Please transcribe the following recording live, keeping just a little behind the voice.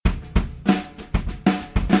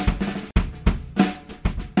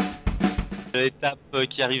L'étape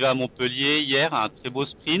qui arrivait à Montpellier hier, un très beau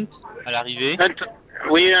sprint à l'arrivée.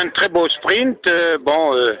 Oui, un très beau sprint.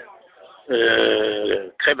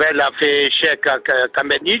 Quelles a fait échec à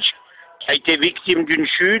Cavendish, qui a été victime d'une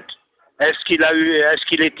chute. Est-ce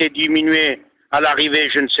qu'il était diminué à l'arrivée?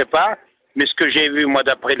 Je ne sais pas. Mais ce que j'ai vu, moi,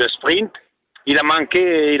 d'après le sprint, il a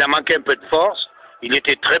manqué un peu de force. Il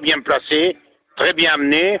était très bien placé, très bien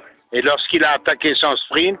amené. Et lorsqu'il a attaqué son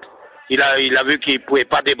sprint, il a vu qu'il pouvait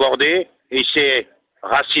pas déborder. Et il s'est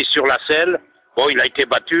rassis sur la selle. Bon, il a été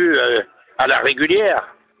battu à la régulière.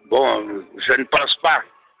 Bon, je ne pense pas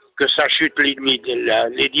que sa chute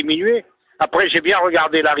l'ait diminué. Après, j'ai bien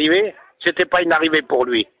regardé l'arrivée. C'était pas une arrivée pour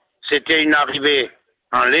lui. C'était une arrivée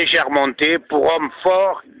en légère montée pour homme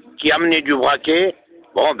fort qui amenait du braquet.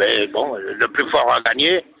 Le plus fort a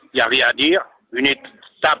gagné. Il n'y a rien à dire. Une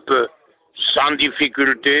étape sans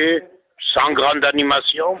difficulté, sans grande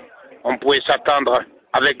animation. On pouvait s'attendre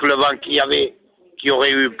avec le vent qu'il y avait, qu'il y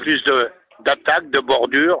aurait eu plus d'attaques, de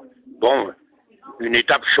bordures. Bon, une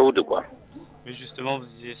étape chaude, quoi. Mais justement, vous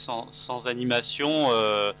disiez sans animation,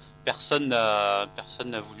 personne n'a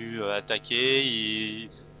voulu attaquer. Il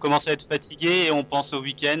commence à être fatigué et on pense au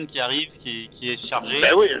week-end qui arrive, qui est chargé.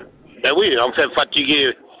 Ben oui, enfin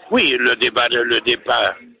fatigué. Oui, le départ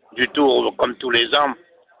du Tour, comme tous les ans,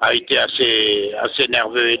 a été assez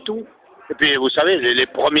nerveux et tout. Et puis, vous savez, les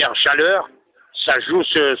premières chaleurs, ça joue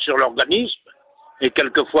sur l'organisme. Et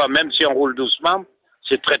quelquefois, même si on roule doucement,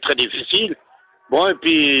 c'est très très difficile. Bon, et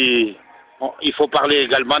puis, il faut parler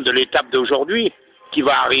également de l'étape d'aujourd'hui, qui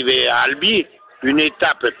va arriver à Albi. Une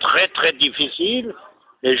étape très très difficile.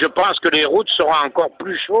 Et je pense que les routes seront encore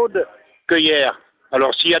plus chaudes que hier.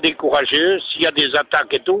 Alors, s'il y a des courageux, s'il y a des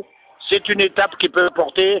attaques et tout, c'est une étape qui peut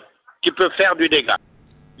faire du dégât.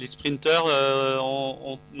 Les sprinteurs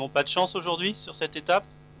n'ont pas de chance aujourd'hui sur cette étape?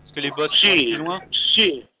 Parce que les bottes sont plus loin?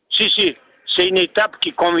 Si. C'est une étape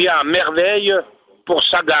qui convient à merveille pour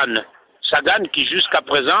Sagan. Sagan qui jusqu'à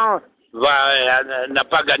présent n'a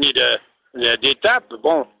pas gagné d'étape.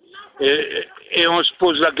 Bon, et on se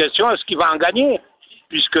pose la question, est-ce qu'il va en gagner?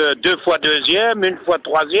 Puisque 2 fois deuxième, 1 fois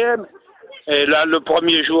troisième, et là le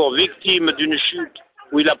premier jour victime d'une chute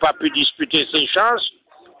où il n'a pas pu disputer ses chances.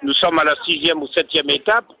 Nous sommes à la 6e ou 7e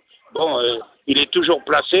étape. Bon, il est toujours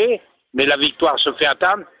placé, mais la victoire se fait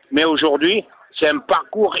attendre. Mais aujourd'hui, c'est un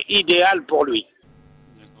parcours idéal pour lui.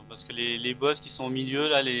 D'accord, parce que les bosses qui sont au milieu,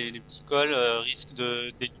 là, les petits cols, risquent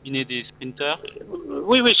d'éliminer des sprinteurs.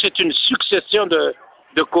 Oui, c'est une succession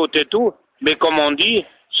de côtes et tout. Mais comme on dit,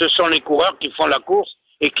 ce sont les coureurs qui font la course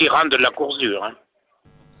et qui rendent la course dure. Hein.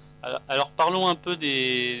 Alors parlons un peu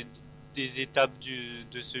des étapes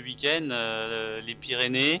de ce week-end, les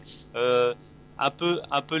Pyrénées.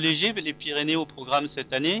 Un peu léger les Pyrénées au programme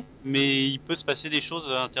cette année, mais il peut se passer des choses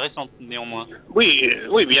intéressantes néanmoins.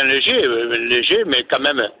 Oui, bien léger, mais quand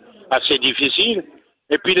même assez difficile.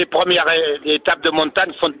 Et puis les premières étapes de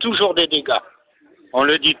montagne font toujours des dégâts. On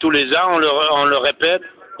le dit tous les ans, on le répète,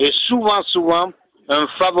 et souvent, un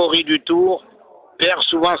favori du Tour perd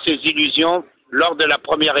souvent ses illusions lors de la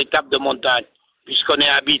première étape de montagne, puisqu'on est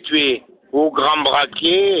habitué aux grands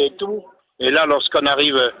braquiers et tout. Et là, lorsqu'on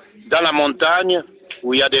arrive dans la montagne,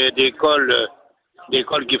 où il y a des cols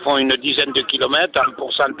qui font une dizaine de kilomètres, un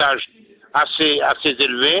pourcentage assez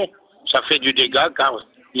élevé, ça fait du dégât car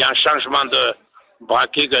il y a un changement de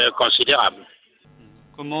braquet considérable.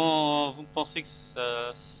 Comment vous pensez que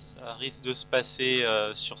ça risque de se passer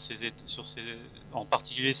en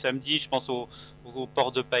particulier samedi? Je pense au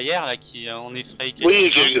port de Pyrénées là, qui en effraie. Oui,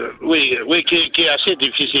 qui est assez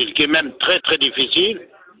difficile, qui est même très très difficile.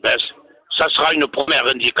 Ben, ça sera une première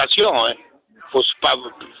indication. Hein. Faut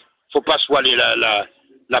pas se voiler la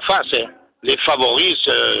face. Hein. Les favoris,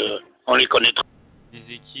 on les connaîtra.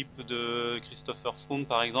 Les équipes de Christopher Froome,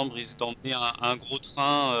 par exemple, risquent d'emmener un gros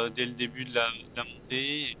train dès le début de la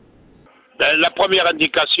montée. Ben, la première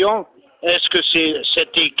indication, est-ce que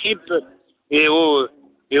cette équipe est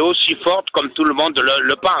aussi forte comme tout le monde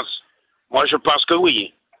le pense? Moi, je pense que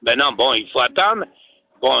oui. Maintenant, bon, il faut attendre.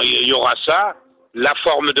 Bon, il y aura ça, la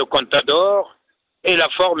forme de Contador et la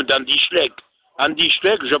forme d'Andy Schleck. Andy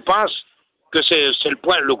Schleck, je pense que c'est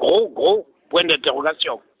le gros point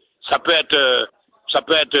d'interrogation. Ça peut être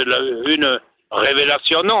une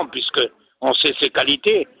révélation, non, puisque on sait ses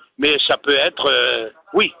qualités, mais ça peut être,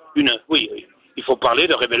 oui, il faut parler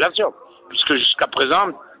de révélation, puisque jusqu'à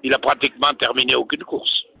présent, il a pratiquement terminé aucune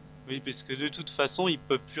course. Oui, parce que de toute façon,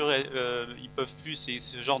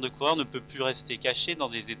 ce genre de coureur ne peut plus rester caché dans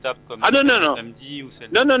des étapes comme samedi ou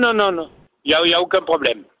celle-ci. Non. Il y a aucun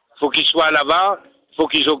problème. Faut qu'ils soient à l'avant, faut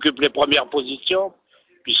qu'ils occupent les premières positions,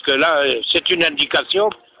 puisque là, c'est une indication.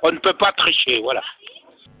 On ne peut pas tricher, voilà.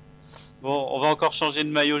 Bon, on va encore changer de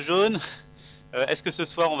maillot jaune. Est-ce que ce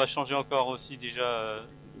soir, on va changer encore aussi déjà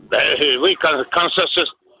Oui, quand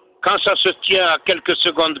ça se tient à quelques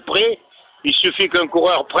secondes près, il suffit qu'un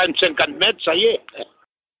coureur prenne 50 mètres, ça y est.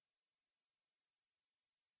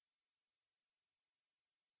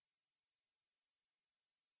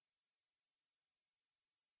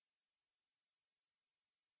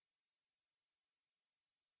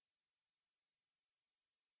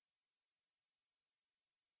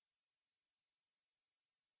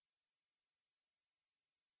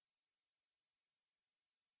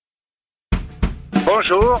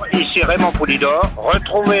 Bonjour, ici Raymond Poulidor.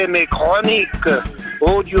 Retrouvez mes chroniques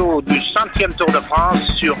audio du 100e Tour de France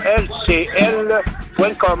sur lcl.com.